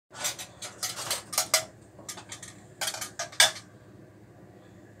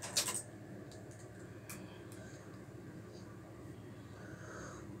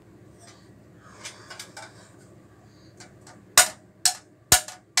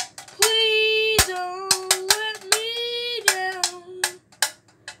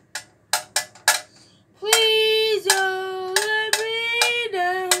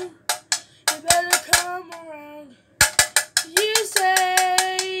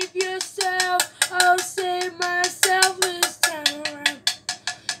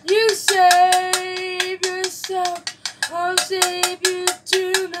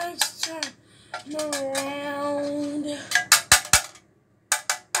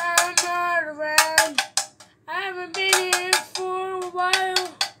haven't been here for a while.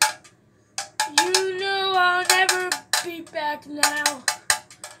 You know I'll never be back now.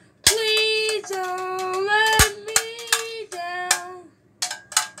 Please don't let me down.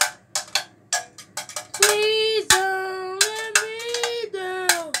 Please don't let me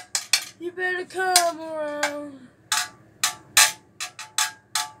down. You better come around.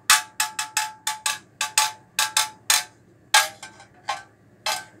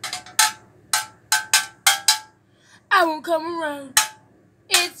 I won't come around.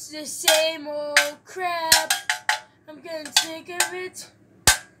 It's the same old crap. I'm getting sick of it.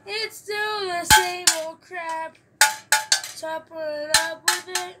 It's still the same old crap. Try putting up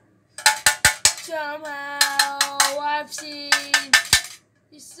with it. Somehow I've seen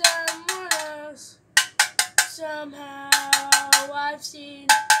you someone else. Somehow I've seen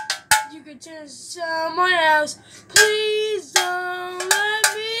you could turn to someone else. Please don't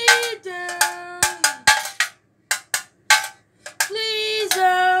let me down. Please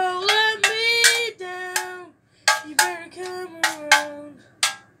don't let me down. You better come around.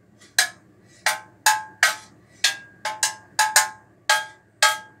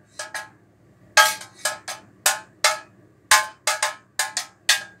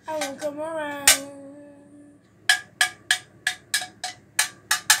 I won't come around.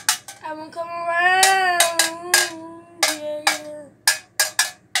 I won't come around. Yeah, yeah.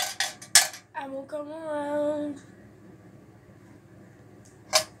 I won't come around.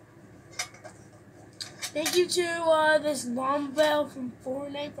 Thank you to this Llama from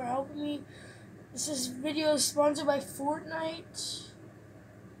Fortnite for helping me. This video is sponsored by Fortnite.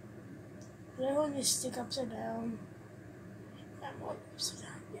 Did I want to stick upside down? I'm all upside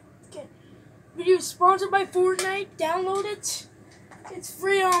down. Yeah, okay. Video is sponsored by Fortnite. Download it. It's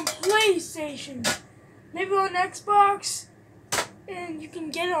free on PlayStation. Maybe on Xbox. And you can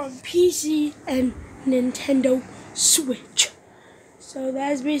get it on PC and Nintendo Switch. So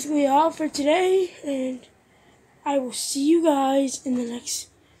that's basically all for today, and I will see you guys in the next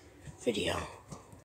video.